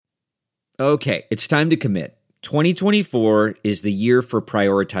Okay, it's time to commit. 2024 is the year for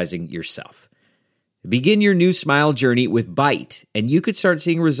prioritizing yourself. Begin your new smile journey with Byte, and you could start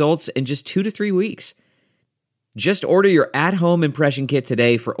seeing results in just 2 to 3 weeks. Just order your at-home impression kit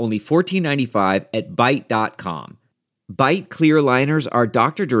today for only $14.95 at Byte.com. Byte clear liners are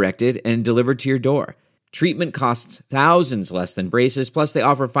doctor-directed and delivered to your door. Treatment costs thousands less than braces, plus they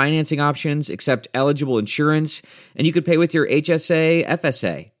offer financing options, accept eligible insurance, and you could pay with your HSA,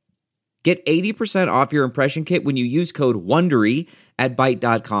 FSA. Get 80% off your impression kit when you use code WONDERY at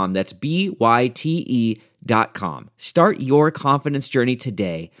Byte.com. That's BYTE.com. Start your confidence journey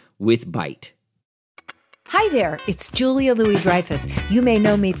today with Byte. Hi there, it's Julia Louis-Dreyfus. You may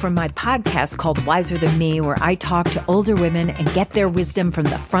know me from my podcast called Wiser Than Me, where I talk to older women and get their wisdom from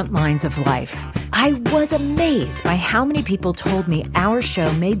the front lines of life. I was amazed by how many people told me our show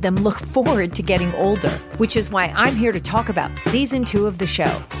made them look forward to getting older, which is why I'm here to talk about season 2 of the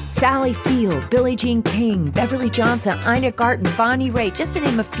show. Sally Field, Billie Jean King, Beverly Johnson, Ina Garten, Bonnie Raitt, just to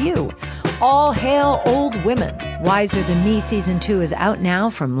name a few. All hail old women. Wiser Than Me season 2 is out now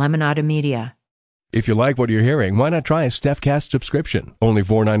from Lemonada Media. If you like what you're hearing, why not try a StephCast subscription? Only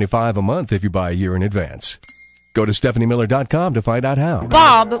 $4.95 a month if you buy a year in advance. Go to StephanieMiller.com to find out how.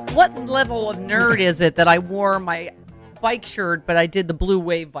 Bob, what level of nerd is it that I wore my bike shirt, but I did the Blue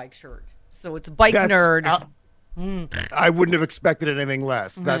Wave bike shirt? So it's bike nerd. I wouldn't have expected anything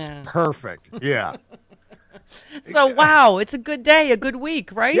less. That's perfect. Yeah. So, wow, it's a good day, a good week,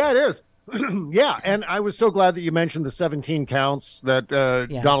 right? Yeah, it is. Yeah, and I was so glad that you mentioned the 17 counts that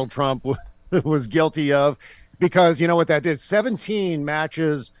Donald Trump was guilty of, because you know what that did? 17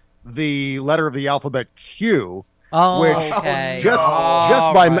 matches the letter of the alphabet Q, which just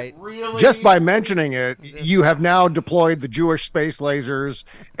by mentioning it, you have now deployed the Jewish space lasers,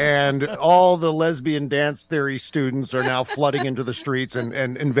 and all the lesbian dance theory students are now flooding into the streets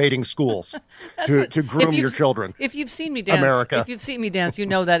and invading schools to groom your children. If you've seen me dance, America. You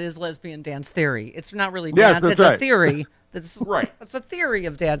know that is lesbian dance theory. It's not really dance; it's a theory. That's right. It's a theory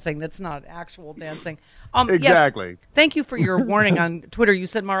of dancing. That's not actual dancing. Exactly. Yes, thank you for your warning on Twitter. You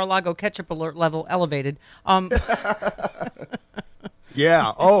said Mar-a-Lago ketchup alert level elevated.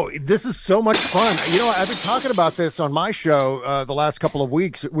 Yeah. Oh, this is so much fun. You know, I've been talking about this on my show the last couple of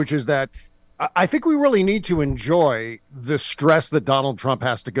weeks, which is that I think we really need to enjoy the stress that Donald Trump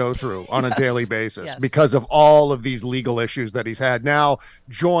has to go through on a daily basis because of all of these legal issues that he's had, now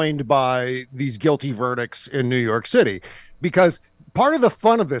joined by these guilty verdicts in New York City. Because part of the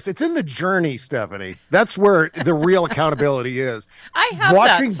fun of this, it's in the journey, Stephanie. That's where the real accountability is. I have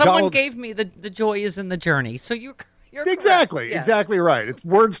that. Someone gave me the joy is in the journey. So you're exactly right. It's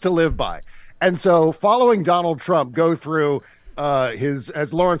words to live by. And so following Donald Trump go through his,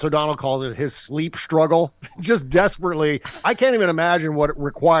 as Lawrence O'Donnell calls it, his sleep struggle, just desperately. I can't even imagine what it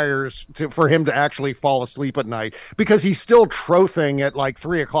requires for him to actually fall asleep at night, because he's still trothing at like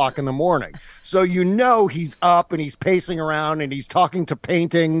 3 o'clock in the morning. So you know he's up and he's pacing around and he's talking to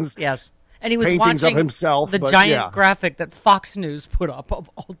paintings. Yes. And he was watching of himself, the giant graphic that Fox News put up of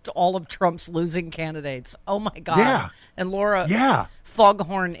all of Trump's losing candidates. Oh, my God. Yeah. And Laura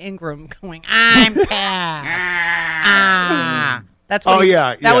Foghorn Ingram going, I'm pissed. That's what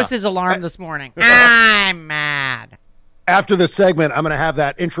that was his alarm this morning. I'm mad. After the segment, I'm going to have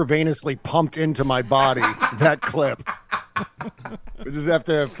that intravenously pumped into my body, that clip. We just have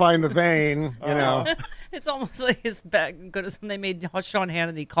to find the vein, you know. It's almost like as good as when they made Sean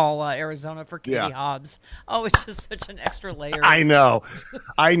Hannity call Arizona for Katie Hobbs. Oh, it's just such an extra layer. I know.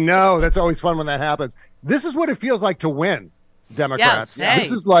 That's always fun when that happens. This is what it feels like to win, Democrats. Yes,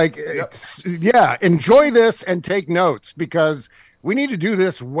 this is like, enjoy this and take notes, because we need to do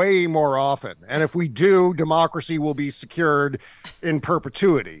this way more often. And if we do, democracy will be secured in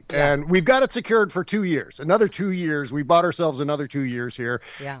perpetuity. Yeah. And we've got it secured for 2 years. Another 2 years. We bought ourselves another 2 years here.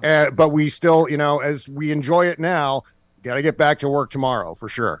 Yeah. But we still, as we enjoy it now, got to get back to work tomorrow for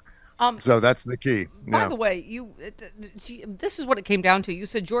sure. So that's the key. By the way, this is what it came down to. You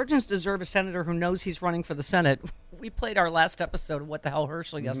said Georgians deserve a senator who knows he's running for the Senate. We played our last episode of What the Hell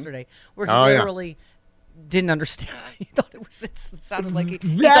Herschel yesterday, where he literally didn't understand. He thought it sounded like he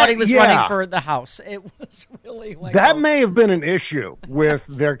thought he was running for the House. It was really like that may have been an issue with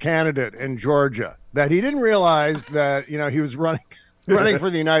their candidate in Georgia, that he didn't realize that he was running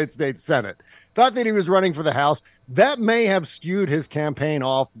for the United States Senate. Thought that he was running for the House. That may have skewed his campaign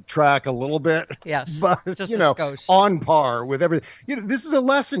off track a little bit. Yes, but just a skosh. On par with everything. This is a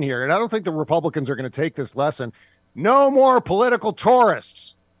lesson here, and I don't think the Republicans are going to take this lesson. No more political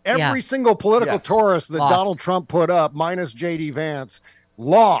tourists. Every single political tourist that Donald Trump put up, minus J.D. Vance,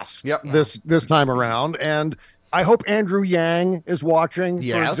 lost this time around. And I hope Andrew Yang is watching,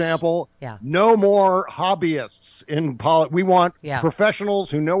 for example. Yeah. No more hobbyists in politics. We want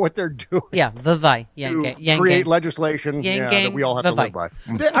professionals who know what they're doing. Yeah, create legislation that we all have to live by.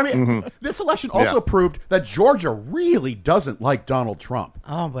 I mean, this election also proved that Georgia really doesn't like Donald Trump.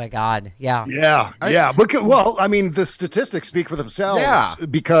 Oh, my God. Yeah. Yeah. Well, I mean, the statistics speak for themselves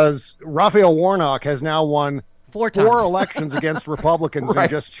because Raphael Warnock has now won four elections against Republicans in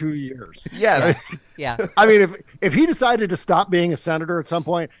just 2 years. Yes. Yeah. I mean, if he decided to stop being a senator at some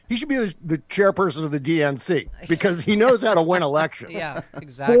point, he should be the chairperson of the DNC because he knows how to win elections. Yeah,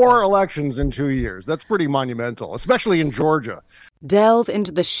 exactly. 4 elections in 2 years. That's pretty monumental, especially in Georgia. Delve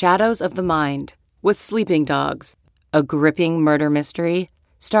into the shadows of the mind with Sleeping Dogs, a gripping murder mystery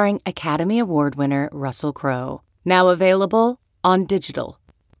starring Academy Award winner Russell Crowe. Now available on digital.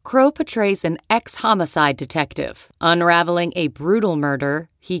 Crowe portrays an ex-homicide detective, unraveling a brutal murder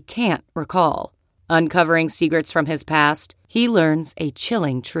he can't recall. Uncovering secrets from his past, he learns a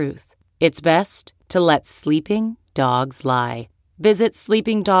chilling truth. It's best to let sleeping dogs lie. Visit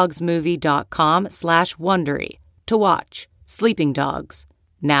sleepingdogsmovie.com/Wondery to watch Sleeping Dogs,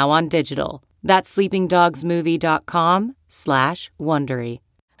 now on digital. That's sleepingdogsmovie.com/Wondery.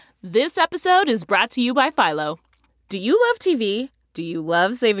 This episode is brought to you by Philo. Do you love TV? Do you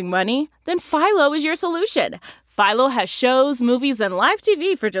love saving money? Then Philo is your solution. Philo has shows, movies, and live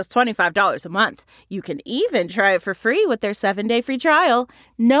TV for just $25 a month. You can even try it for free with their 7-day free trial.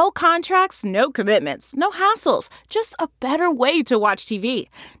 No contracts, no commitments, no hassles. Just a better way to watch TV.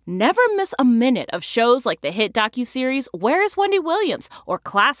 Never miss a minute of shows like the hit docuseries Where is Wendy Williams? Or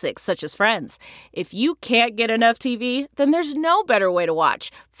classics such as Friends. If you can't get enough TV, then there's no better way to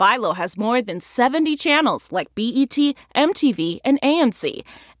watch. Philo has more than 70 channels like BET, MTV, and AMC.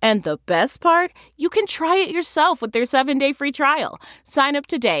 And the best part? You can try it yourself with their 7-day free trial. Sign up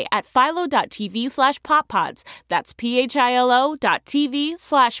today at philo.tv/poppods. That's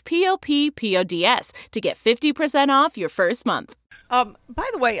philo.tv/POPPODS to get 50% off your first month. By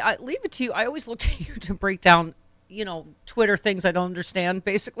the way, I leave it to you. I always look to you to break down, Twitter things I don't understand,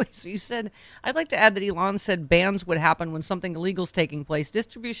 basically. So you said, I'd like to add that Elon said bans would happen when something illegal is taking place.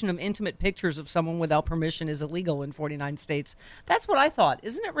 Distribution of intimate pictures of someone without permission is illegal in 49 states. That's what I thought.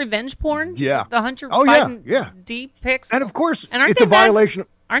 Isn't it revenge porn? Yeah. The Hunter Biden deep pics? And of course, it's a violation.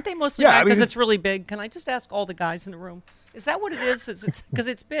 Aren't they mostly mad because it's really big? Can I just ask all the guys in the room? Is that what it is? Because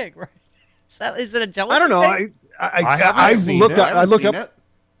it's big, right? Is it a jealousy? I don't know. Thing? I looked up. I looked up.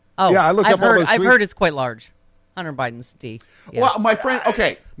 Oh, yeah, I looked up all those tweets. I've heard it's quite large. Hunter Biden's D. Yeah. Well, my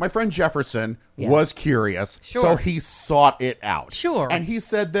friend Jefferson was curious, so he sought it out. Sure. And he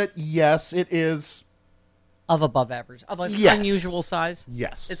said that, yes, it is of above average, of an unusual size.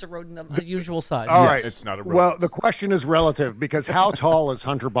 Yes. It's a rodent of unusual size. All right. It's not a rodent. Well, the question is relative because how tall is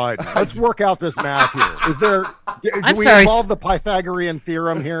Hunter Biden? Let's work out this math here. Is there? Do we involve the Pythagorean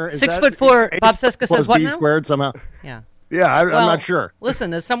theorem here? 6'4". Bob Cesca says what now? Squared somehow. Yeah. Yeah, I'm not sure.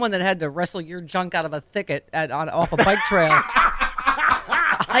 Listen, as someone that had to wrestle your junk out of a thicket off a bike trail,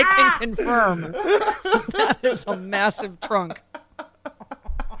 I can confirm that is a massive trunk.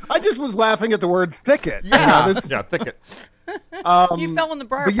 I just was laughing at the word thicket. Yeah, thicket. You fell in the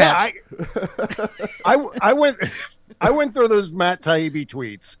briar patch. I went through those Matt Taibbi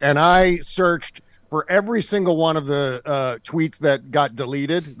tweets, and I searched for every single one of the tweets that got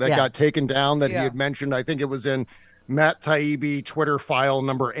deleted, that got taken down, that he had mentioned. I think it was in Matt Taibbi Twitter file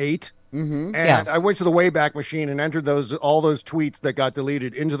number 8. Mm-hmm. And I went to the Wayback Machine and entered all those tweets that got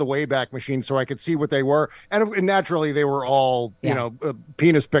deleted into the Wayback Machine so I could see what they were. And naturally, they were all,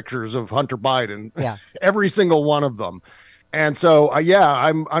 penis pictures of Hunter Biden. Yeah. Every single one of them. And so,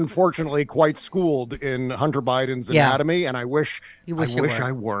 I'm unfortunately quite schooled in Hunter Biden's anatomy, and I wish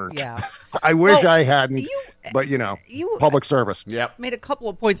I weren't. Yeah. I wish I hadn't, but public service. Yep. Made a couple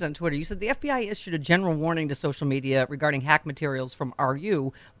of points on Twitter. You said the FBI issued a general warning to social media regarding hack materials from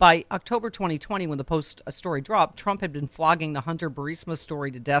RU. By October 2020, when the Post story dropped, Trump had been flogging the Hunter Burisma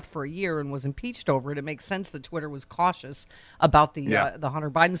story to death for a year and was impeached over it. It makes sense that Twitter was cautious about the Hunter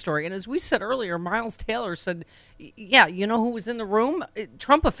Biden story. And as we said earlier, Miles Taylor said, you know who was in the room?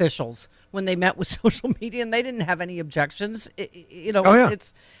 Trump officials when they met with social media, and they didn't have any objections.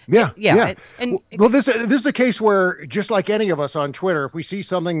 This is a case where, just like any of us on Twitter, if we see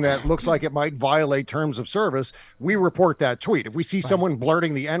something that looks like it might violate terms of service, we report that tweet. If we see someone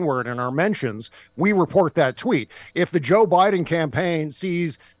blurting the N-word in our mentions, we report that tweet. If the Joe Biden campaign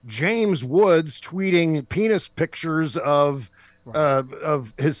sees James Woods tweeting penis pictures of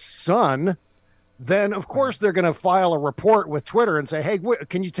his son, then of course they're going to file a report with Twitter and say, hey,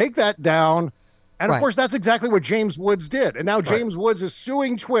 can you take that down? And of course, that's exactly what James Woods did. And now James Woods is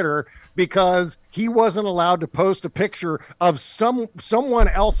suing Twitter because he wasn't allowed to post a picture of someone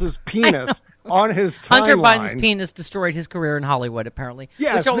else's penis on his timeline. Hunter Biden's penis destroyed his career in Hollywood, apparently.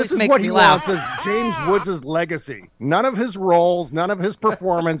 Yes, this is what he wants as James Woods' legacy. None of his roles, none of his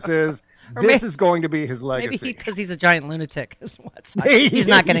performances. This is going to be his legacy. Maybe because he's a giant lunatic. He's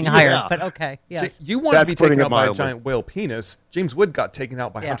not getting hired, but okay. Yes. You want to be taken out by a giant whale penis. James Wood got taken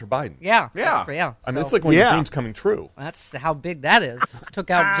out by Hunter Biden. Yeah. I mean, it's like one of your dreams coming true. That's how big that is. It took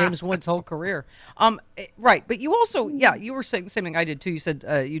out James Wood's whole career. Right. But you also, you were saying the same thing I did too. You said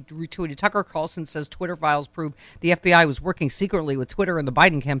you retweeted Tucker Carlson says Twitter files prove the FBI was working secretly with Twitter and the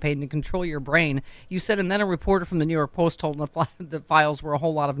Biden campaign to control your brain. You said, and then a reporter from the New York Post told him the files were a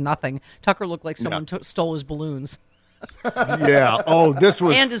whole lot of nothing. Tucker looked like someone stole his balloons. Yeah. Oh, this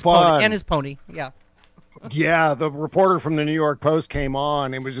was and his fun. Pony, and his pony. Yeah. Yeah, the reporter from the New York Post came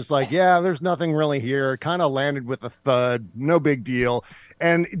on and was just like, there's nothing really here. It kind of landed with a thud. No big deal.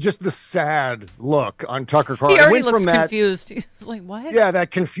 And just the sad look on Tucker Carlson. He already looks confused. He's like, what? Yeah,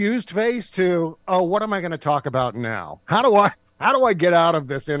 that confused face to, what am I going to talk about now? How do I get out of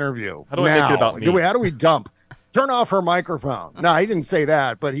this interview? How do I make it about me? How do we dump? Turn off her microphone. No, he didn't say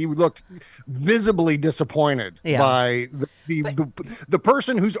that, but he looked visibly disappointed by the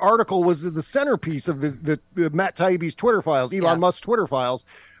person whose article was the centerpiece of the Matt Taibbi's Twitter files, Elon Musk's Twitter files,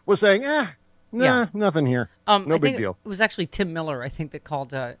 was saying, nothing here. No big deal. It was actually Tim Miller, I think, that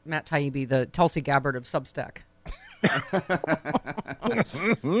called Matt Taibbi the Tulsi Gabbard of Substack.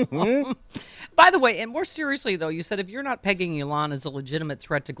 By the way, and more seriously, though, you said if you're not pegging Elon as a legitimate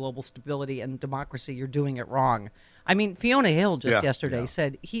threat to global stability and democracy, you're doing it wrong. I mean, Fiona Hill just yesterday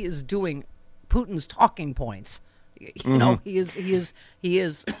said he is doing Putin's talking points. You know, he is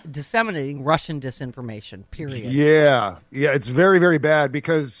disseminating Russian disinformation, period. Yeah, it's very, very bad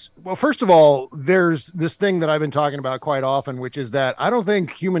because, well, first of all, there's this thing that I've been talking about quite often, which is that I don't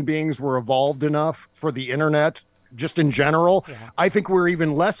think human beings were evolved enough for the internet. Just in general, I think we're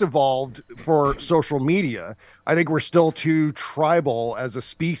even less evolved for social media. I think we're still too tribal as a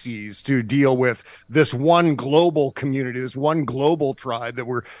species to deal with this one global community, this one global tribe that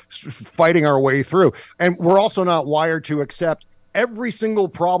we're fighting our way through. And we're also not wired to accept every single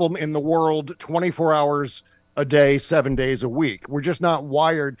problem in the world 24 hours a day, 7 days a week. We're just not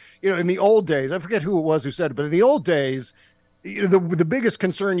wired. You know, in the old days, I forget who it was who said it, but in the old days, the biggest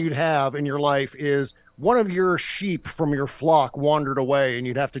concern you'd have in your life is one of your sheep from your flock wandered away and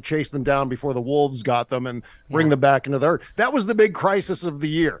you'd have to chase them down before the wolves got them and bring them back into the herd. That was the big crisis of the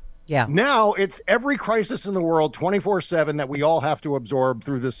year. Yeah. Now it's every crisis in the world 24/7 that we all have to absorb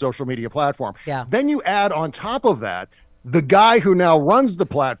through this social media platform. Yeah. Then you add on top of that, the guy who now runs the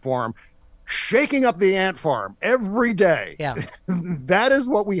platform shaking up the ant farm every day. Yeah. That is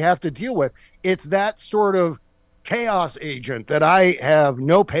what we have to deal with. It's that sort of chaos agent that I have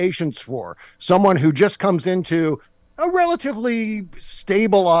no patience for. Someone who just comes into a relatively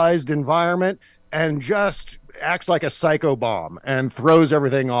stabilized environment and just acts like a psycho bomb and throws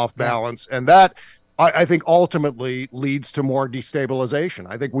everything off balance. And that, I think, ultimately leads to more destabilization.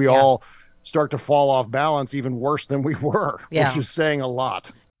 I think we all start to fall off balance even worse than we were, which is saying a lot.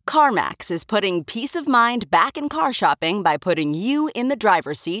 CarMax is putting peace of mind back in car shopping by putting you in the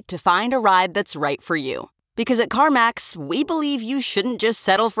driver's seat to find a ride that's right for you. Because at CarMax, we believe you shouldn't just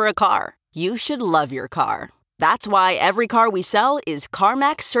settle for a car. You should love your car. That's why every car we sell is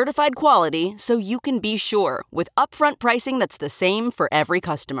CarMax certified quality, so you can be sure with upfront pricing that's the same for every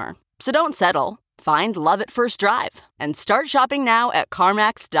customer. So don't settle. Find love at first drive and start shopping now at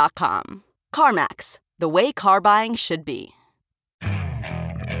CarMax.com. CarMax, the way car buying should be.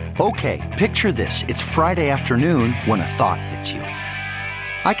 Okay, picture this. It's Friday afternoon when a thought hits you.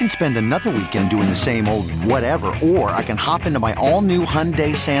 I can spend another weekend doing the same old whatever, or I can hop into my all-new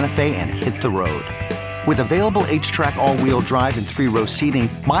Hyundai Santa Fe and hit the road. With available H-Track all-wheel drive and 3-row seating,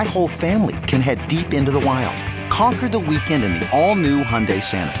 my whole family can head deep into the wild. Conquer the weekend in the all-new Hyundai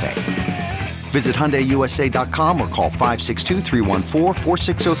Santa Fe. Visit HyundaiUSA.com or call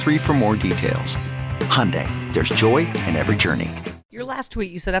 562-314-4603 for more details. Hyundai, there's joy in every journey. Your last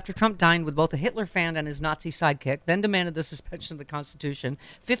tweet, you said after Trump dined with both a Hitler fan and his Nazi sidekick, then demanded the suspension of the Constitution,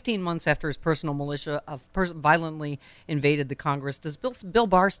 15 months after his personal militia violently invaded the Congress, does Bill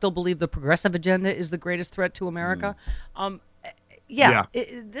Barr still believe the progressive agenda is the greatest threat to America?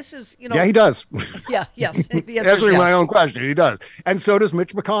 This is, you know. Yeah, he does. Yes. Answering my own question, he does. And so does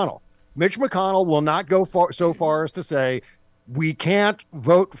Mitch McConnell. Mitch McConnell will not go so far as to say we should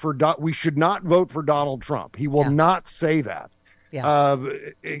not vote for Donald Trump. He will not say that.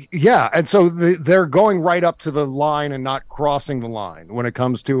 Yeah. And so they're going right up to the line and not crossing the line when it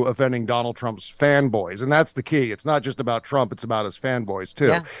comes to offending Donald Trump's fanboys. And that's the key. It's not just about Trump. It's about his fanboys, too.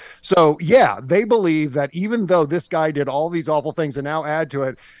 Yeah. So, they believe that even though this guy did all these awful things, and now add to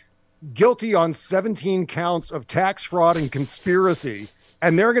it, guilty on 17 counts of tax fraud and conspiracy,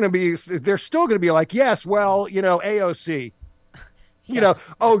 and they're still going to be like, yes, well, AOC.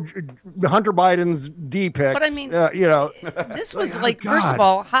 Hunter Biden's D-pics. But I mean, this was first of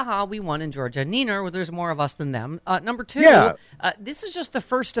all, we won in Georgia. Neener, well, there's more of us than them. Number two, this is just the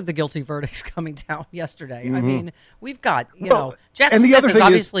first of the guilty verdicts coming down yesterday. Mm-hmm. I mean, we've got, Jack Smith is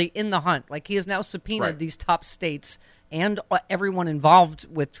obviously in the hunt. Like, he has now subpoenaed these top states and everyone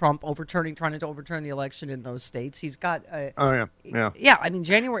involved with Trump trying to overturn the election in those states. He's got I mean,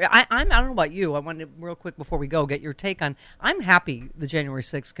 January. I don't know about you. I want to, real quick before we go, get your take on. I'm happy the January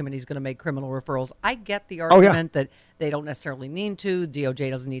 6th committee is going to make criminal referrals. I get the argument that they don't necessarily need to.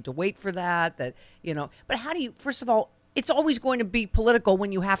 DOJ doesn't need to wait for that. But how do you? First of all, it's always going to be political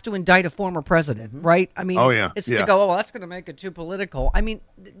when you have to indict a former president, right? I mean, it's to go, that's going to make it too political. I mean,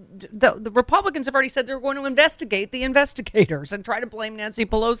 the Republicans have already said they're going to investigate the investigators and try to blame Nancy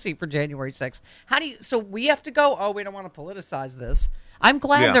Pelosi for January 6th. So we have to go, we don't want to politicize this. I'm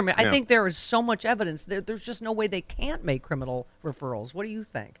glad I think there is so much evidence. There's just no way they can't make criminal referrals. What do you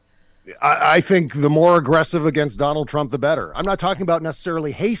think? I think the more aggressive against Donald Trump, the better. I'm not talking about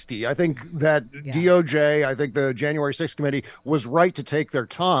necessarily hasty. I think that DOJ, I think the January 6th committee was right to take their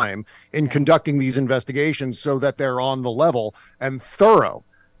time in conducting these investigations so that they're on the level and thorough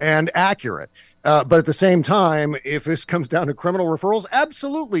and accurate. But at the same time, if this comes down to criminal referrals,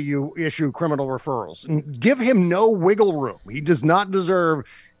 absolutely you issue criminal referrals. And give him no wiggle room. He does not deserve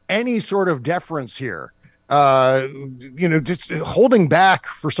any sort of deference here. Just holding back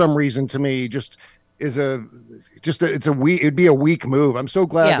for some reason to me it'd be a weak move. I'm so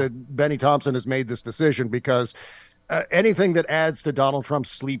glad that Benny Thompson has made this decision because anything that adds to Donald Trump's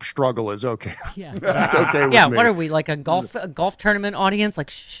sleep struggle is okay. Yeah, it's okay with me. What are we, like a golf tournament audience? Like,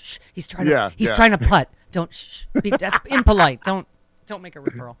 shh, he's trying to putt. Don't be impolite. Don't make a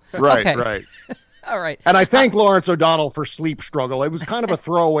referral. Right, okay. Right. All right. And I thank Lawrence O'Donnell for sleep struggle. It was kind of a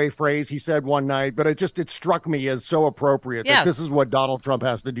throwaway phrase he said one night, but it struck me as so appropriate that this is what Donald Trump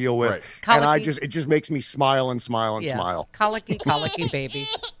has to deal with. Right. And it just makes me smile and smile and smile. Colicky, baby.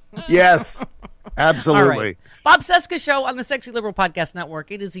 Yes, absolutely. All right. Bob Cesca Show on the Sexy Liberal Podcast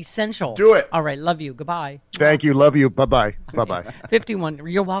Network. It is essential. Do it. All right. Love you. Goodbye. Thank you. Love you. Bye-bye. Bye-bye. 51.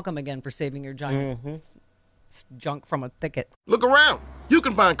 You're welcome again for saving your giant junk from a thicket. Look around. You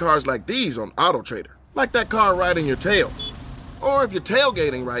can find cars like these on AutoTrader. Like that car riding your tail. Or if you're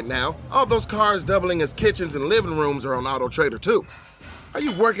tailgating right now, all those cars doubling as kitchens and living rooms are on AutoTrader too. Are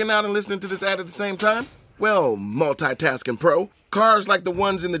you working out and listening to this ad at the same time? Well, multitasking pro, cars like the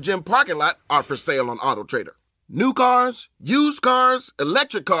ones in the gym parking lot are for sale on AutoTrader. New cars, used cars,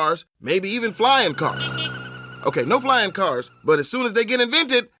 electric cars, maybe even flying cars. Okay, no flying cars, but as soon as they get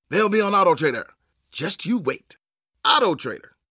invented, they'll be on AutoTrader. Just you wait. AutoTrader.